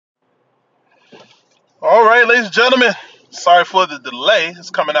All right, ladies and gentlemen. Sorry for the delay. It's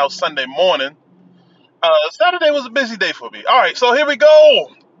coming out Sunday morning. Saturday was a busy day for me. All right, so here we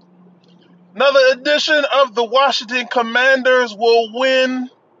go. Another edition of the Washington Commanders will win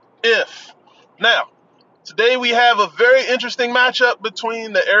if. Now, today we have a very interesting matchup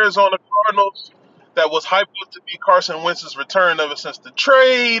between the Arizona Cardinals that was hyped up to be Carson Wentz's return ever since the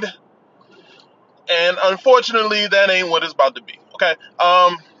trade, and unfortunately, that ain't what it's about to be. Okay,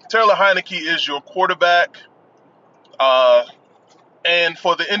 Taylor Heineke is your quarterback. Uh, and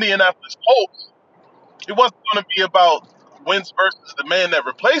for the Indianapolis Colts, it wasn't going to be about Wentz versus the man that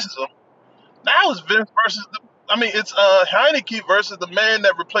replaces him. Now it's Vince versus it's Heineke versus the man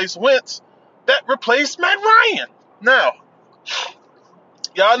that replaced Wentz that replaced Matt Ryan. Now,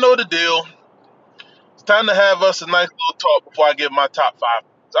 y'all know the deal. It's time to have us a nice little talk before I give my top five.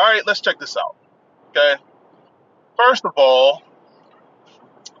 All right, let's check this out. Okay. First of all,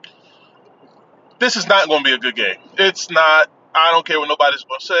 this is not going to be a good game. It's not. I don't care what nobody's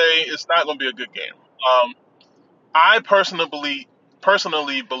going to say. It's not going to be a good game. Um, I personally believe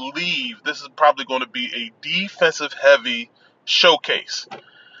this is probably going to be a defensive heavy showcase.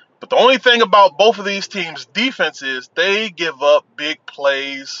 But the only thing about both of these teams' defense is they give up big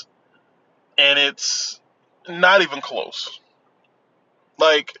plays, and it's not even close.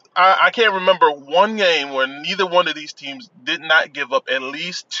 Like, I can't remember one game where neither one of these teams did not give up at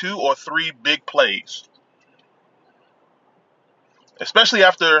least two or three big plays, especially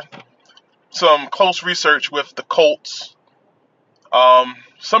after some close research with the Colts.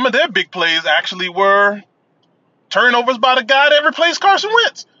 Some of their big plays actually were turnovers by the guy that replaced Carson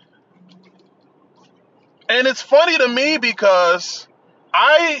Wentz. And it's funny to me because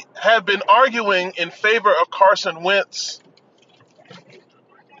I have been arguing in favor of Carson Wentz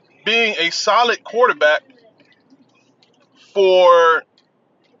being a solid quarterback for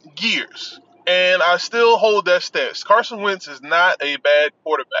years. And I still hold that stance. Carson Wentz is not a bad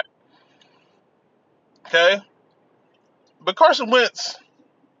quarterback. Okay? But Carson Wentz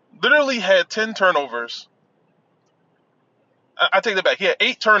literally had 10 turnovers. I take that back. He had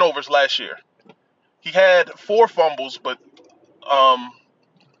 8 turnovers last year. He had 4 fumbles, but um,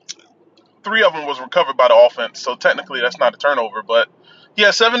 3 of them was recovered by the offense. So technically that's not a turnover, but he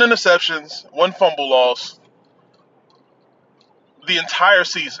had 7 interceptions, 1 fumble loss the entire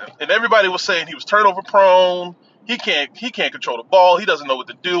season. And everybody was saying he was turnover prone. He can't control the ball. He doesn't know what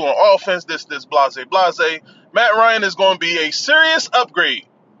to do on offense. This blase blase. Matt Ryan is going to be a serious upgrade.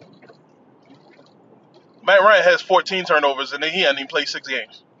 Matt Ryan has 14 turnovers and then he hasn't even played 6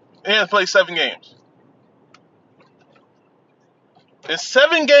 games. He hasn't played 7 games. In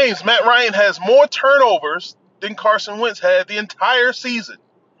 7 games, Matt Ryan has more turnovers than Carson Wentz had the entire season.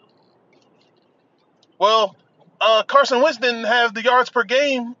 Well, Carson Wentz didn't have the yards per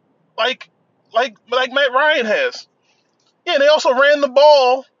game like Matt Ryan has. Yeah, they also ran the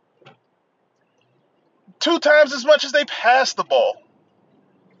ball 2 times as much as they passed the ball.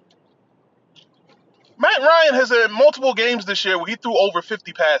 Matt Ryan has had multiple games this year where he threw over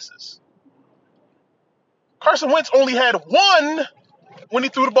 50 passes. Carson Wentz only had 1 when he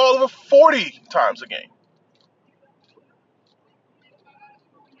threw the ball over 40 times a game.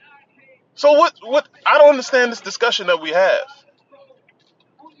 So what I don't understand this discussion that we have.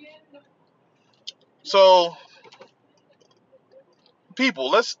 So people,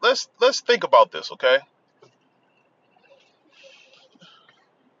 let's think about this, okay?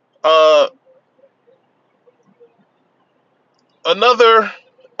 Uh Another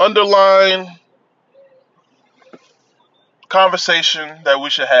underlying conversation that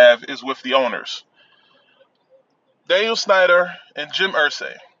we should have is with the owners, Daniel Snyder and Jim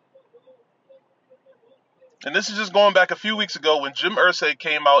Irsay. And this is just going back a few weeks ago when Jim Irsay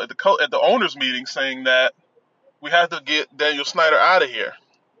came out at the owners meeting saying that we have to get Daniel Snyder out of here,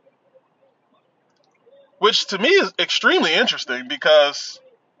 which to me is extremely interesting because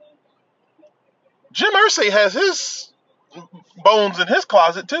Jim Irsay has his bones in his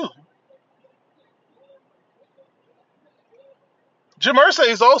closet too. Jim Irsay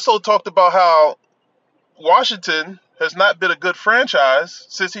has also talked about how Washington has not been a good franchise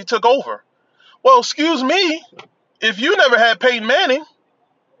since he took over. Well, excuse me, if you never had Peyton Manning,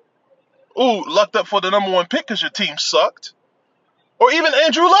 lucked up for the number 1 pick because your team sucked. Or even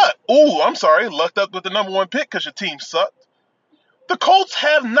Andrew Luck, lucked up with the number 1 pick because your team sucked. The Colts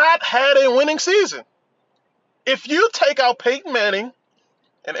have not had a winning season. If you take out Peyton Manning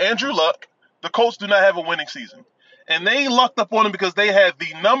and Andrew Luck, the Colts do not have a winning season. And they lucked up on him because they had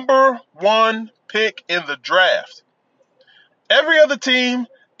the number 1 pick in the draft. Every other team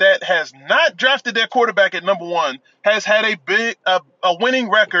that has not drafted their quarterback at number 1 has had a winning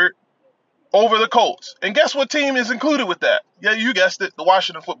record over the Colts. And guess what team is included with that? Yeah, you guessed it, the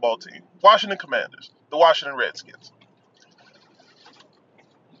Washington football team. Washington Commanders, the Washington Redskins.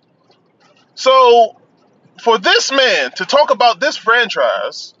 So for this man to talk about this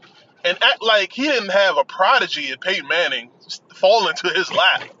franchise and act like he didn't have a prodigy in Peyton Manning fall into his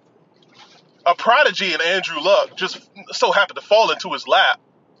lap, a prodigy in Andrew Luck just so happened to fall into his lap,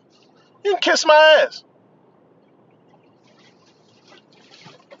 you can kiss my ass.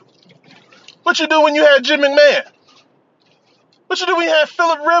 What you do when you had Jim McMahon? What you do when you had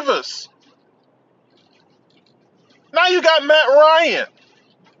Phillip Rivers? Now you got Matt Ryan.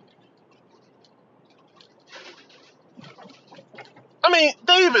 I mean,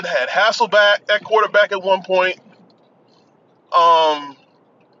 they even had Hasselback at quarterback at one point.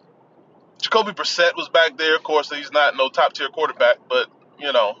 Jacoby Brissett was back there. Of course, he's not no top tier quarterback, but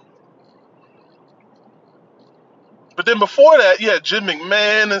you know. But then before that, you had Jim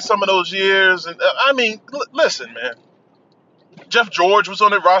McMahon in some of those years, and I mean, listen, man. Jeff George was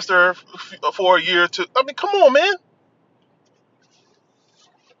on the roster for a year or two. I mean, come on, man.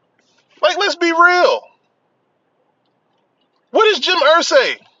 Like, let's be real. What is Jim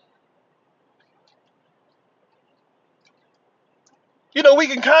Irsay? You know, we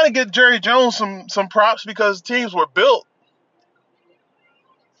can kind of get Jerry Jones some props because teams were built.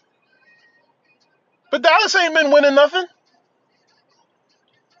 But Dallas ain't been winning nothing.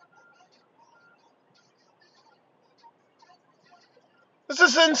 This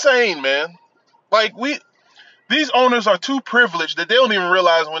is insane, man. Like, these owners are too privileged that they don't even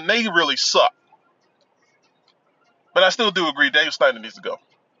realize when they really suck. But I still do agree Dave Snyder needs to go.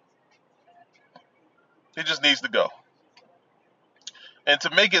 He just needs to go. And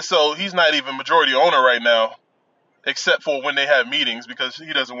to make it so he's not even majority owner right now, except for when they have meetings, because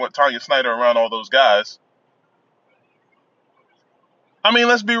he doesn't want Tanya Snyder around all those guys. I mean,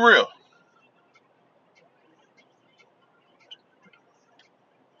 let's be real.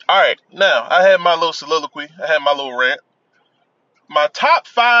 All right, now, I had my little soliloquy. I had my little rant. My top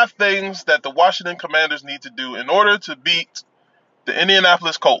 5 things that the Washington Commanders need to do in order to beat the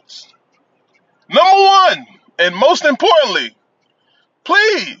Indianapolis Colts. Number 1, and most importantly,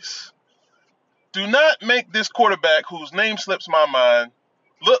 please do not make this quarterback, whose name slips my mind,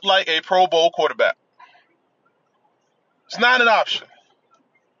 look like a Pro Bowl quarterback. It's not an option.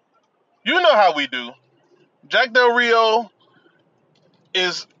 You know how we do. Jack Del Rio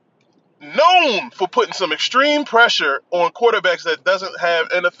is known for putting some extreme pressure on quarterbacks that doesn't have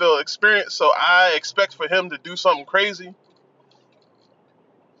NFL experience, so I expect for him to do something crazy.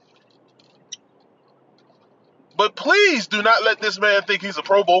 But please do not let this man think he's a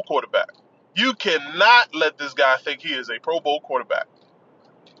Pro Bowl quarterback. You cannot let this guy think he is a Pro Bowl quarterback.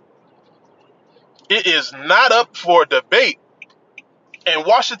 It is not up for debate, and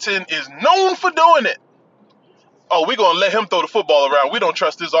Washington is known for doing it. Oh, we're going to let him throw the football around. We don't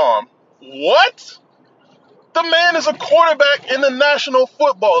trust his arm. What? The man is a quarterback in the National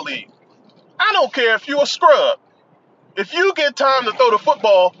Football League. I don't care if you're a scrub. If you get time to throw the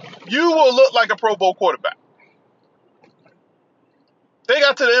football, you will look like a Pro Bowl quarterback. They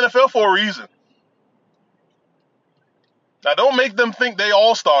got to the NFL for a reason. Now, don't make them think they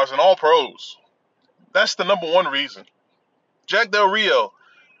all-stars and all-pros. That's the number 1 reason. Jack Del Rio,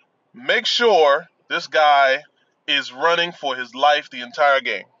 make sure this guy is running for his life the entire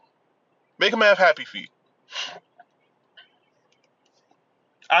game. Make him have happy feet.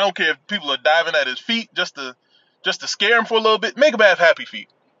 I don't care if people are diving at his feet just to scare him for a little bit. Make him have happy feet.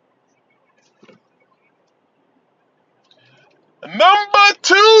 Number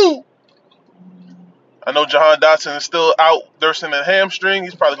 2. I know Jahan Dotson is still out nursing a hamstring.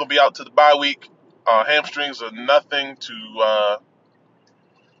 He's probably going to be out to the bye week. Hamstrings are nothing to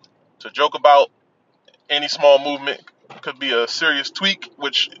joke about. Any small movement could be a serious tweak,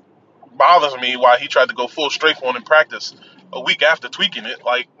 which bothers me why he tried to go full strength on in practice a week after tweaking it.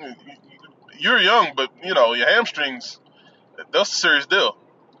 Like, you're young, but, you know, your hamstrings, that's a serious deal.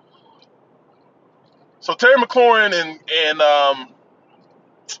 So Terry McLaurin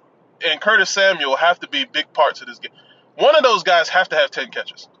and Curtis Samuel have to be big parts of this game. One of those guys have to have 10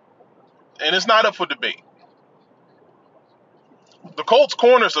 catches. And it's not up for debate. The Colts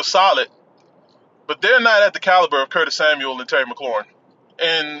corners are solid, but they're not at the caliber of Curtis Samuel and Terry McLaurin.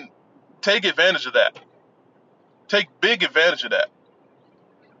 And take advantage of that. Take big advantage of that.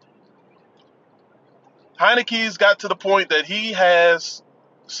 Heineke's got to the point that he has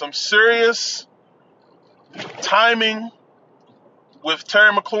some serious timing with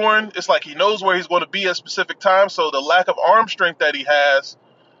Terry McLaurin. It's like he knows where he's going to be at specific times, so the lack of arm strength that he has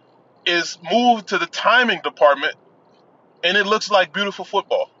is moved to the timing department, and it looks like beautiful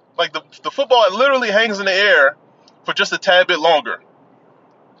football. Like the football literally hangs in the air for just a tad bit longer.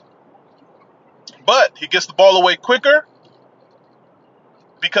 But he gets the ball away quicker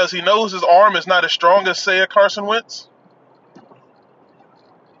because he knows his arm is not as strong as, say, a Carson Wentz.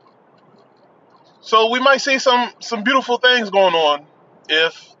 So we might see some beautiful things going on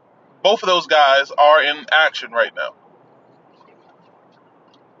if both of those guys are in action right now.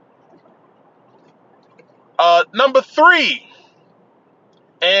 Number 3,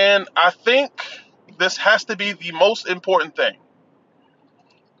 and I think this has to be the most important thing.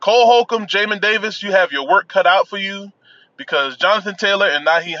 Cole Holcomb, Jamin Davis, you have your work cut out for you because Jonathan Taylor and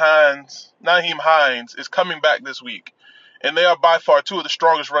Nyheim Hines is coming back this week. And they are by far 2 of the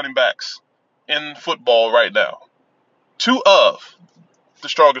strongest running backs in football right now. 2 of the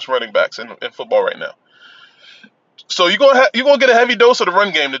strongest running backs in football right now. So you're gonna get a heavy dose of the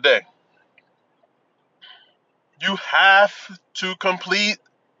run game today. You have to complete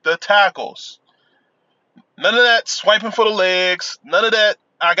the tackles. None of that swiping for the legs. None of that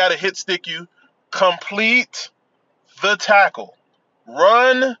I got to hit stick you. Complete the tackle.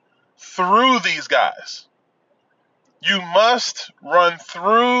 Run through these guys. You must run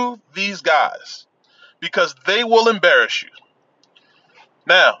through these guys because they will embarrass you.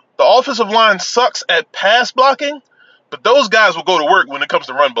 Now, the offensive line sucks at pass blocking, but those guys will go to work when it comes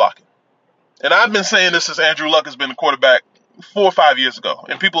to run blocking. And I've been saying this since Andrew Luck has been the quarterback 4 or 5 years ago,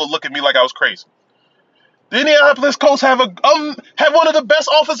 and people look at me like I was crazy. The Indianapolis Colts have one of the best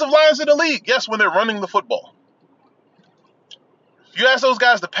offensive lines in the league. Yes, when they're running the football. If you ask those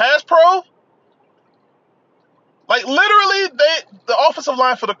guys to pass pro, like literally, the offensive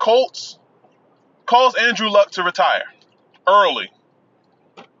line for the Colts caused Andrew Luck to retire early.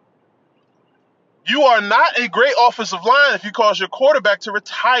 You are not a great offensive line if you cause your quarterback to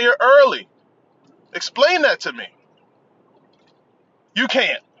retire early. Explain that to me. You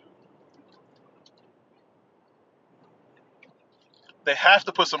can't. They have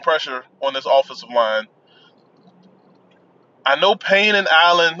to put some pressure on this offensive line. I know Payne and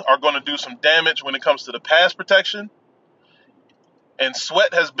Allen are going to do some damage when it comes to the pass protection. And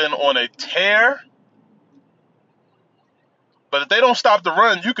Sweat has been on a tear. But if they don't stop the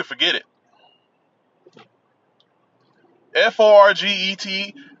run, you can forget it.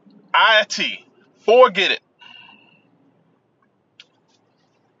 Forgetit. Forget it.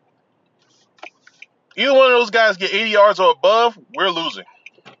 Either one of those guys get 80 yards or above, we're losing.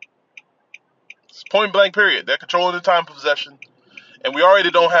 It's point blank period. They're controlling the time of possession. And we already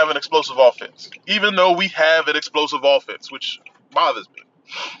don't have an explosive offense. Even though we have an explosive offense, which bothers me.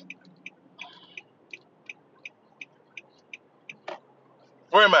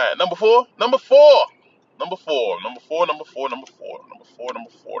 Where am I at? Number 4? Number 4. Number 4. Number 4. Number 4. Number 4. Number 4.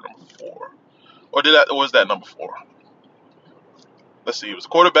 Number 4. Number 4. Or was that number 4? Let's see. It was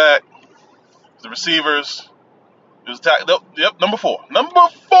quarterback. The receivers. It was attack. Yep, number 4. Number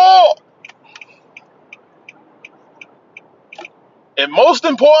 4! And most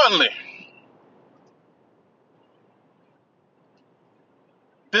importantly,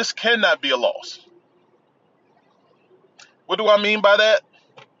 this cannot be a loss. What do I mean by that?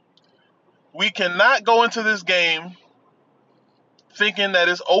 We cannot go into this game thinking that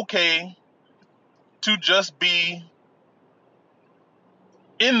it's okay to just be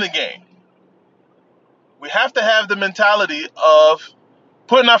in the game. We have to have the mentality of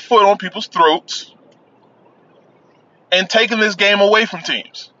putting our foot on people's throats and taking this game away from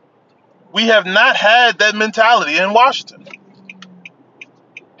teams. We have not had that mentality in Washington.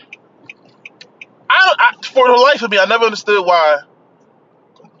 For the life of me, I never understood why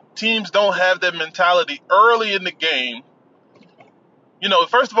teams don't have that mentality early in the game. You know,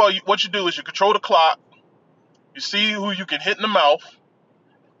 first of all, what you do is you control the clock. You see who you can hit in the mouth.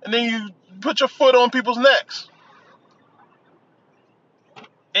 And then you put your foot on people's necks.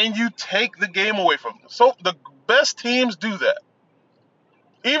 And you take the game away from them. So the best teams do that.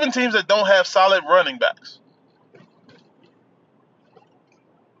 Even teams that don't have solid running backs.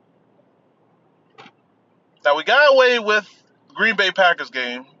 Now, we got away with Green Bay Packers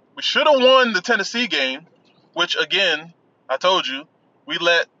game. We should have won the Tennessee game, which, again, I told you, we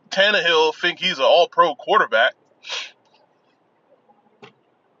let Tannehill think he's an all-pro quarterback.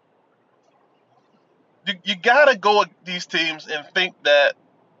 You got to go at these teams and think that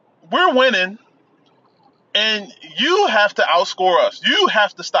we're winning, and you have to outscore us. You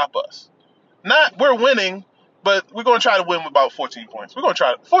have to stop us. Not we're winning, but we're going to try to win with about 14 points. We're going to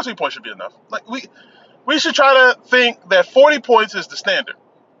try. 14 points should be enough. Like we should try to think that 40 points is the standard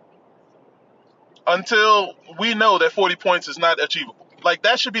until we know that 40 points is not achievable. Like,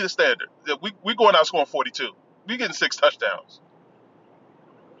 that should be the standard. We're going out scoring 42. We're getting 6 touchdowns.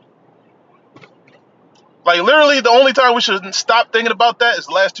 Like, literally, the only time we should stop thinking about that is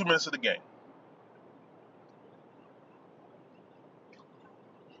the last 2 minutes of the game.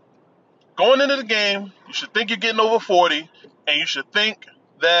 Going into the game, you should think you're getting over 40, and you should think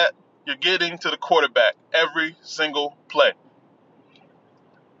that you're getting to the quarterback every single play.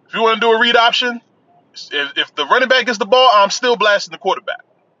 If you want to do a read option, if the running back gets the ball, I'm still blasting the quarterback.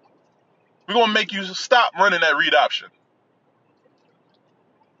 We're going to make you stop running that read option.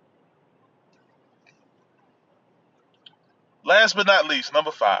 Last but not least,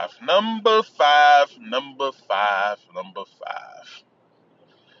 number five. Number five.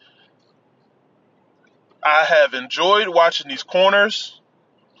 I have enjoyed watching these corners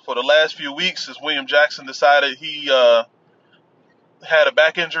for the last few weeks since William Jackson decided he had a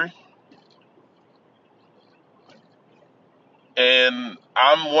back injury. And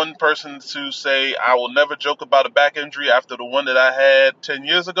I'm one person to say I will never joke about a back injury after the one that I had 10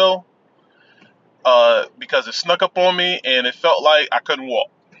 years ago, because it snuck up on me and it felt like I couldn't walk.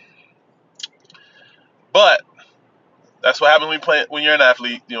 But that's what happens when you're an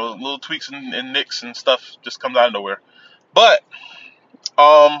athlete. You know, little tweaks and nicks and stuff just comes out of nowhere. But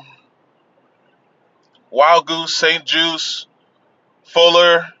Wild Goose, St. Juice,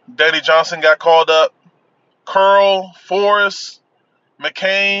 Fuller, Danny Johnson got called up. Curl, Forrest,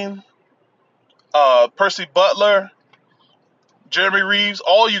 McCain, Percy Butler, Jeremy Reeves,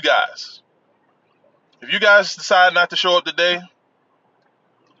 all you guys. If you guys decide not to show up today,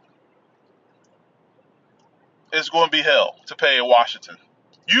 it's going to be hell to pay in Washington.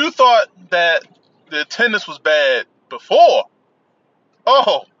 You thought that the attendance was bad before.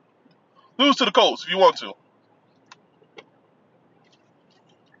 Oh, lose to the Colts if you want to.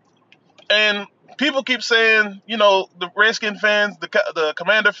 And people keep saying, you know, the Redskin fans, the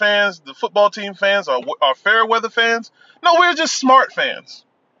Commander fans, the football team fans are fair weather fans. No, we're just smart fans.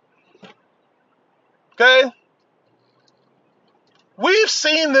 Okay? We've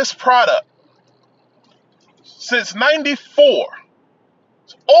seen this product since 94.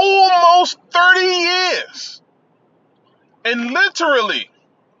 It's almost 30 years. And literally,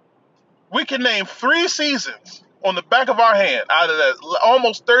 we can name 3 seasons on the back of our hand out of that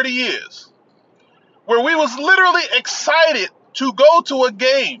almost 30 years where we was literally excited to go to a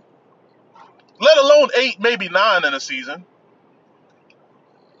game, let alone 8, maybe 9 in a season.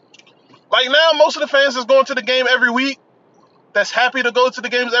 Like now, most of the fans that's going to the game every week, that's happy to go to the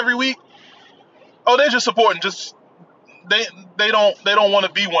games every week, oh, they're just supporting. Just they don't want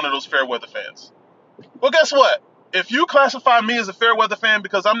to be one of those fair weather fans. Well, guess what? If you classify me as a fair weather fan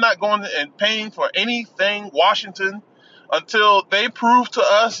because I'm not going and paying for anything Washington until they prove to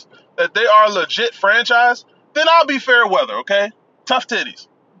us that they are a legit franchise, then I'll be fair weather, okay? Tough titties.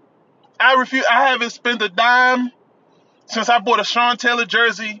 I refuse. I haven't spent a dime since I bought a Sean Taylor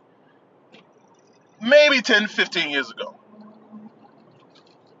jersey maybe 10, 15 years ago.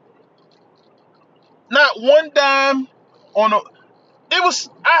 Not one dime on a...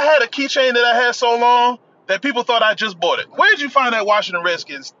 I had a keychain that I had so long that people thought I just bought it. Where'd you find that Washington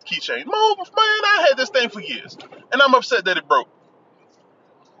Redskins keychain? Man, I had this thing for years. And I'm upset that it broke.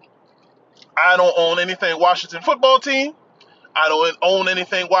 I don't own anything Washington football team. I don't own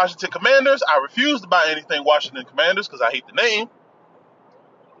anything Washington Commanders. I refuse to buy anything Washington Commanders because I hate the name.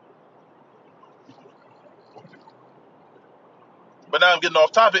 But now I'm getting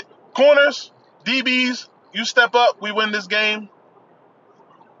off topic. Corners, DBs, you step up, we win this game.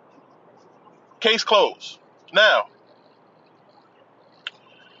 Case closed. Now,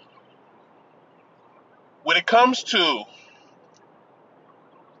 when it comes to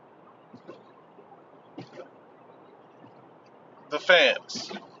the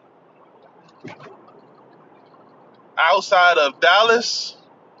fans, outside of Dallas,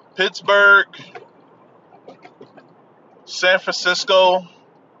 Pittsburgh, San Francisco,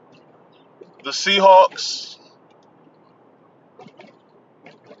 the Seahawks,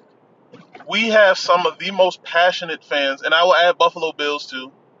 we have some of the most passionate fans, and I will add Buffalo Bills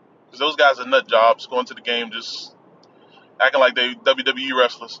too, because those guys are nut jobs going to the game just acting like they WWE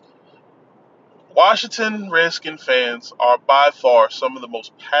wrestlers. Washington Redskin fans are by far some of the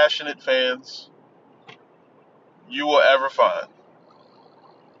most passionate fans you will ever find.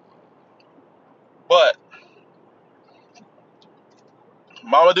 But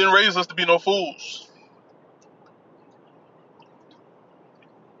Mama didn't raise us to be no fools.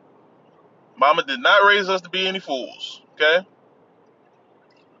 Mama did not raise us to be any fools, okay?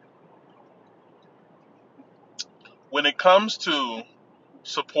 When it comes to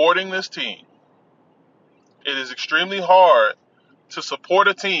supporting this team, it is extremely hard to support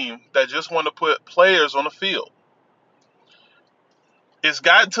a team that just want to put players on the field. It's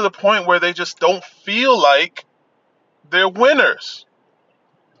gotten to the point where they just don't feel like they're winners.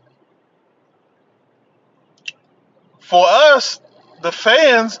 For us, the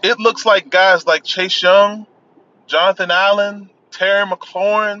fans, it looks like guys like Chase Young, Jonathan Allen, Terry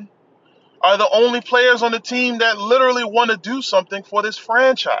McLaurin are the only players on the team that literally want to do something for this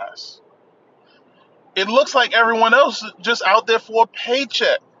franchise. It looks like everyone else is just out there for a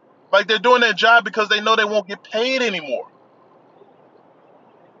paycheck. Like they're doing their job because they know they won't get paid anymore.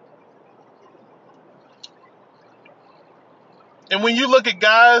 And when you look at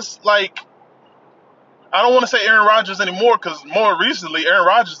guys like, I don't want to say Aaron Rodgers anymore because more recently, Aaron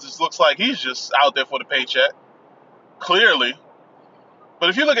Rodgers just looks like he's just out there for the paycheck, clearly. But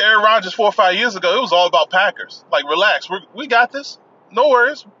if you look at Aaron Rodgers 4 or 5 years ago, it was all about Packers. Like, relax, we got this. No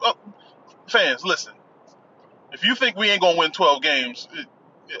worries. Fans, listen. If you think we ain't going to win 12 games,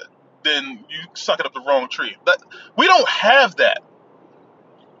 then you sucking up the wrong tree. We don't have that.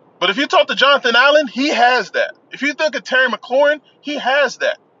 But if you talk to Jonathan Allen, he has that. If you look at Terry McLaurin, he has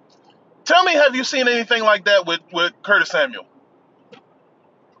that. Tell me, have you seen anything like that with Curtis Samuel?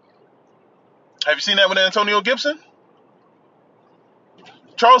 Have you seen that with Antonio Gibson?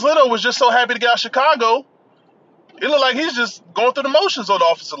 Charles Leno was just so happy to get out of Chicago. It looked like he's just going through the motions on the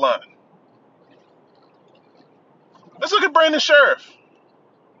offensive line. Let's look at Brandon Sheriff.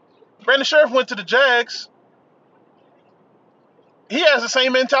 Brandon Sheriff went to the Jags. He has the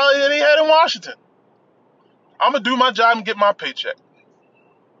same mentality that he had in Washington. I'm going to do my job and get my paycheck.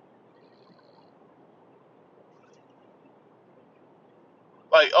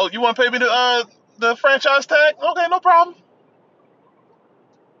 Like, oh, you want to pay me the franchise tag? Okay, no problem.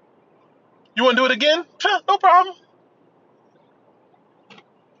 You want to do it again? No problem.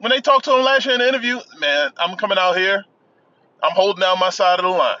 When they talked to him last year in the interview, man, I'm coming out here. I'm holding down my side of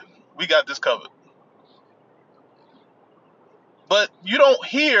the line. We got this covered. But you don't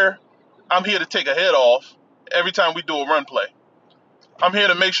hear, I'm here to take a head off every time we do a run play. I'm here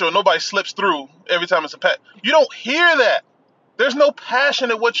to make sure nobody slips through every time it's a pass. You don't hear that. There's no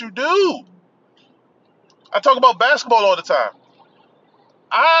passion in what you do. I talk about basketball all the time.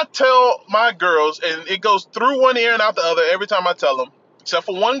 I tell my girls, and it goes through one ear and out the other every time I tell them, except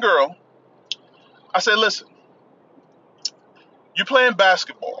for one girl, I say, listen, you're playing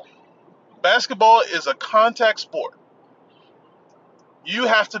basketball. Basketball is a contact sport. You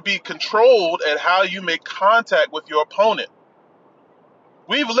have to be controlled at how you make contact with your opponent.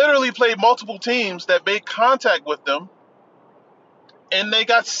 We've literally played multiple teams that made contact with them, and they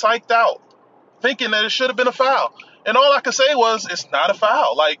got psyched out, thinking that it should have been a foul. And all I could say was, it's not a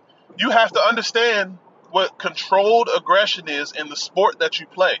foul. Like, you have to understand what controlled aggression is in the sport that you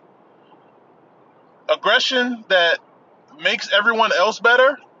play. Aggression that makes everyone else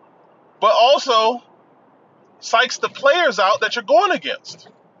better, but also psychs the players out that you're going against.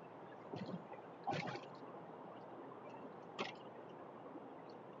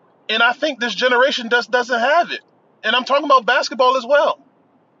 And I think this generation doesn't have it. And I'm talking about basketball as well.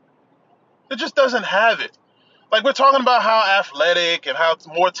 It just doesn't have it. Like, we're talking about how athletic and how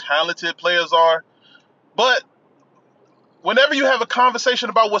more talented players are. But whenever you have a conversation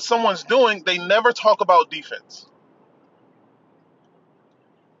about what someone's doing, they never talk about defense.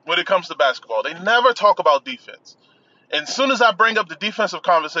 When it comes to basketball, they never talk about defense. And as soon as I bring up the defensive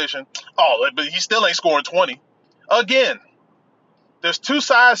conversation, oh, but he still ain't scoring 20. Again, there's two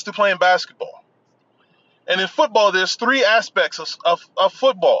sides to playing basketball. And in football, there's three aspects of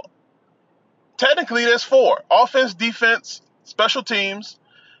football. Technically, there's four: offense, defense, special teams,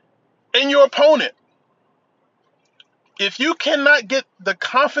 and your opponent. If you cannot get the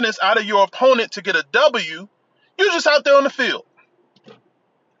confidence out of your opponent to get a W, you're just out there on the field.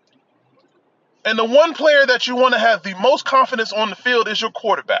 And the one player that you want to have the most confidence on the field is your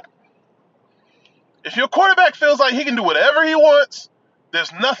quarterback. If your quarterback feels like he can do whatever he wants,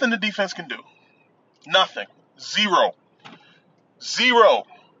 there's nothing the defense can do. Nothing. Zero.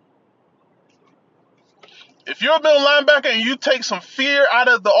 If you're a middle linebacker and you take some fear out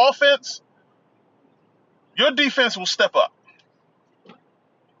of the offense, your defense will step up.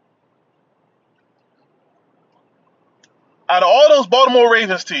 Out of all those Baltimore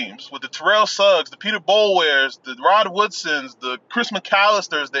Ravens teams, with the Terrell Suggs, the Peter Boulwares, the Rod Woodsons, the Chris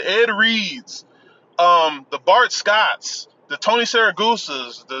McAllisters, the Ed Reeds, the Bart Scotts, the Tony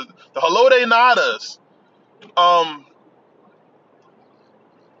Siragusas, the Halode Nadas,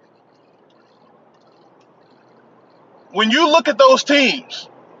 when you look at those teams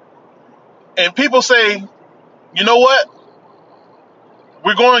and people say, you know what,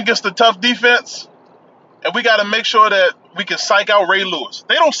 we're going against a tough defense and we got to make sure that we can psych out Ray Lewis.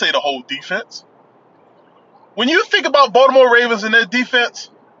 They don't say the whole defense. When you think about Baltimore Ravens and their defense,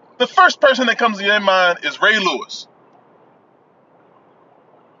 the first person that comes to your mind is Ray Lewis.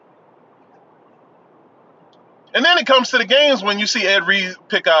 And then it comes to the games when you see Ed Reed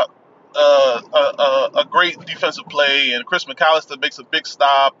pick up a great defensive play, and Chris McAllister makes a big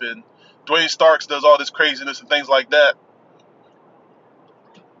stop, and Dwayne Starks does all this craziness and things like that.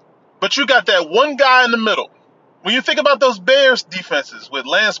 But you got that one guy in the middle. When you think about those Bears defenses with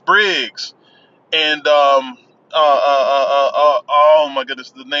Lance Briggs and oh my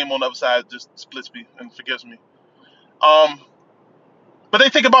goodness, the name on the other side just splits me and forgives me. But they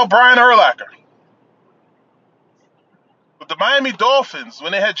think about Brian Urlacher. With the Miami Dolphins,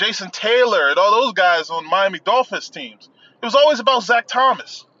 when they had Jason Taylor and all those guys on Miami Dolphins teams, it was always about Zach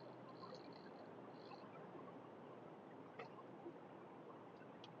Thomas.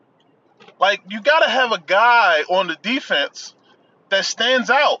 Like, you got to have a guy on the defense that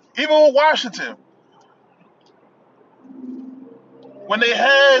stands out. Even with Washington, when they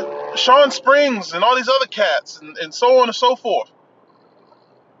had Sean Springs and all these other cats and so on and so forth,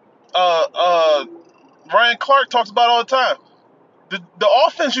 Ryan Clark talks about it all the time. The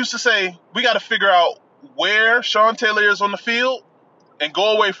offense used to say, we got to figure out where Sean Taylor is on the field and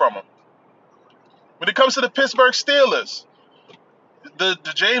go away from him. When it comes to the Pittsburgh Steelers, the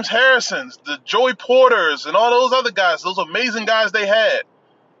James Harrisons, the Joey Porters, and all those other guys, those amazing guys they had,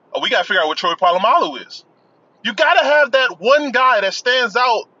 we got to figure out what Troy Polamalu is. You got to have that one guy that stands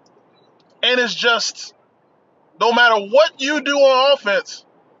out and is just, no matter what you do on offense,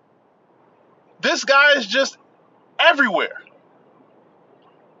 this guy is just everywhere.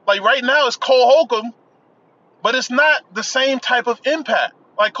 Like right now it's Cole Holcomb, but it's not the same type of impact.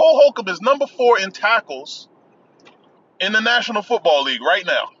 Like Cole Holcomb is number 4 in tackles in the National Football League right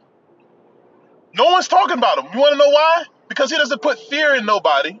now. No one's talking about him. You want to know why? Because he doesn't put fear in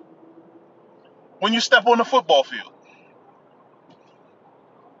nobody when you step on the football field.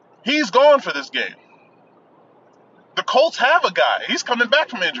 He's gone for this game. The Colts have a guy. He's coming back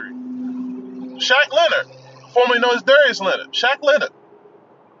from injury. Shaq Leonard, formerly known as Darius Leonard. Shaq Leonard.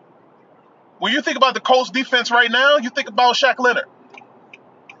 When you think about the Colts defense right now, you think about Shaq Leonard.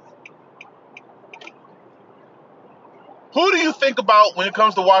 Who do you think about when it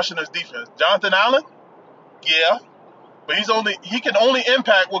comes to Washington's defense? Jonathan Allen? Yeah. But he can only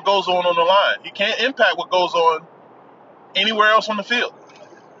impact what goes on the line. He can't impact what goes on anywhere else on the field.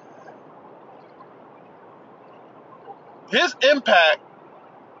 His impact,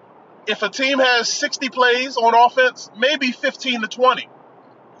 if a team has 60 plays on offense, maybe 15 to 20.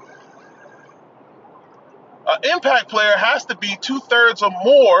 An impact player has to be 2/3 or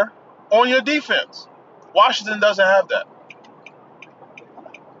more on your defense. Washington doesn't have that.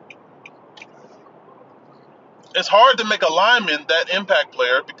 It's hard to make a lineman that impact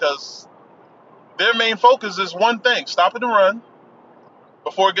player because their main focus is one thing: stopping the run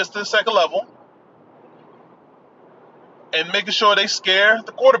before it gets to the second level and making sure they scare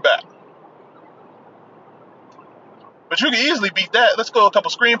the quarterback. But you can easily beat that. Let's go a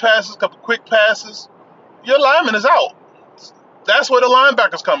couple screen passes, a couple quick passes. Your lineman is out. That's where the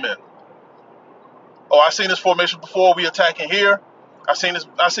linebackers come in. Oh, I've seen this formation before. We attacking here. I seen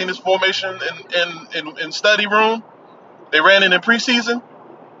this formation in study room. They ran it in preseason.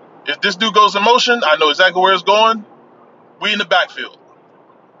 If this dude goes in motion, I know exactly where it's going. We in the backfield.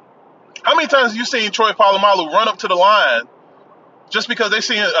 How many times have you seen Troy Polamalu run up to the line just because they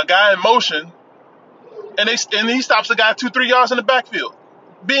see a guy in motion and he stops the guy 2-3 yards in the backfield,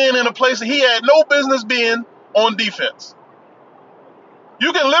 being in a place that he had no business being on defense?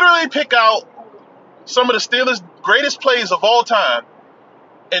 You can literally pick out some of the Steelers' greatest plays of all time,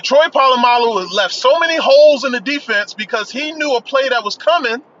 and Troy Polamalu has left so many holes in the defense because he knew a play that was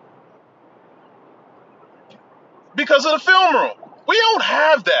coming because of the film room. We don't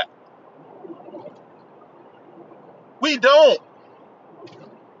have that. We don't.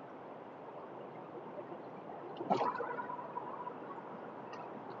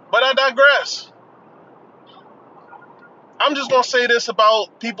 But I digress. I'm just going to say this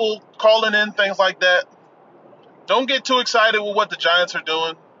about people calling in, things like that. Don't get too excited with what the Giants are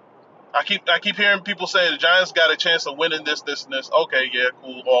doing. I keep hearing people saying the Giants got a chance of winning this, and this. Okay, yeah,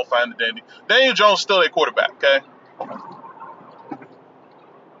 cool, all fine and dandy. Daniel Jones still a quarterback, okay?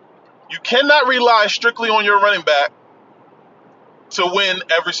 You cannot rely strictly on your running back to win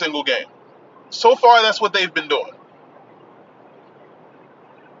every single game. So far, that's what they've been doing.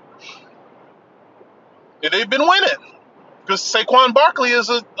 And they've been winning because Saquon Barkley is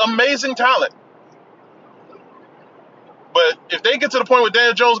an amazing talent. But if they get to the point where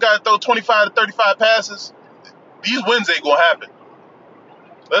Daniel Jones got to throw 25 to 35 passes, these wins ain't going to happen.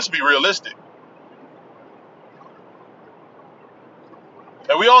 Let's be realistic.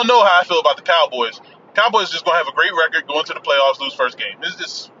 And we all know how I feel about the Cowboys. Cowboys just going to have a great record, go into the playoffs, lose first game.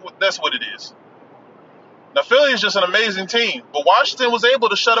 That's what it is. Now, Philly is just an amazing team, but Washington was able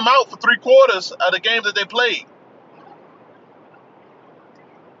to shut them out for 3/4 of the game that they played.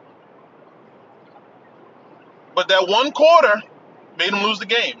 But that one quarter made them lose the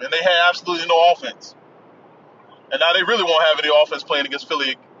game, and they had absolutely no offense. And now they really won't have any offense playing against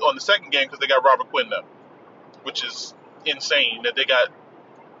Philly on the second game because they got Robert Quinn now, which is insane that they got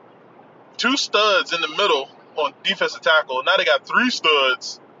 2 studs in the middle on defensive tackle. Now they got 3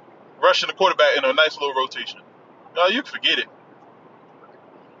 studs rushing the quarterback in a nice little rotation. No, you can forget it.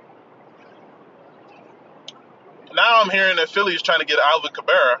 Now I'm hearing that Philly is trying to get Alvin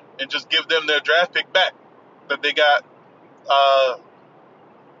Kamara and just give them their draft pick back that they got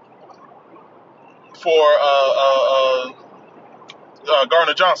for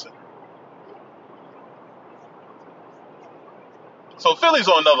Gardner Johnson. So Philly's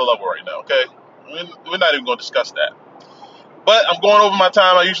on another level right now, okay? We're not even going to discuss that. But I'm going over my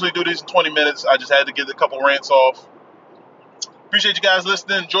time. I usually do these in 20 minutes. I just had to get a couple rants off. Appreciate you guys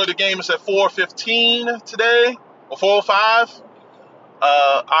listening. Enjoy the game. It's at 4:15 today, or 4:05.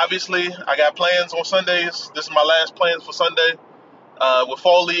 Obviously, I got plans on Sundays. This is my last plans for Sunday with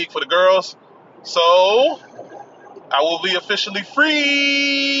Fall League for the girls. So I will be officially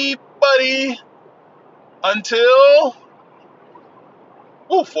free, buddy, until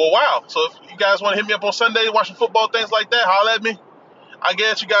for a while. So if you guys want to hit me up on Sunday, watching football, things like that, holler at me. I'll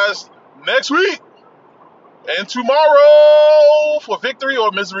get you guys next week and tomorrow for Victory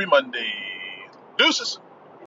or Misery Monday. Deuces.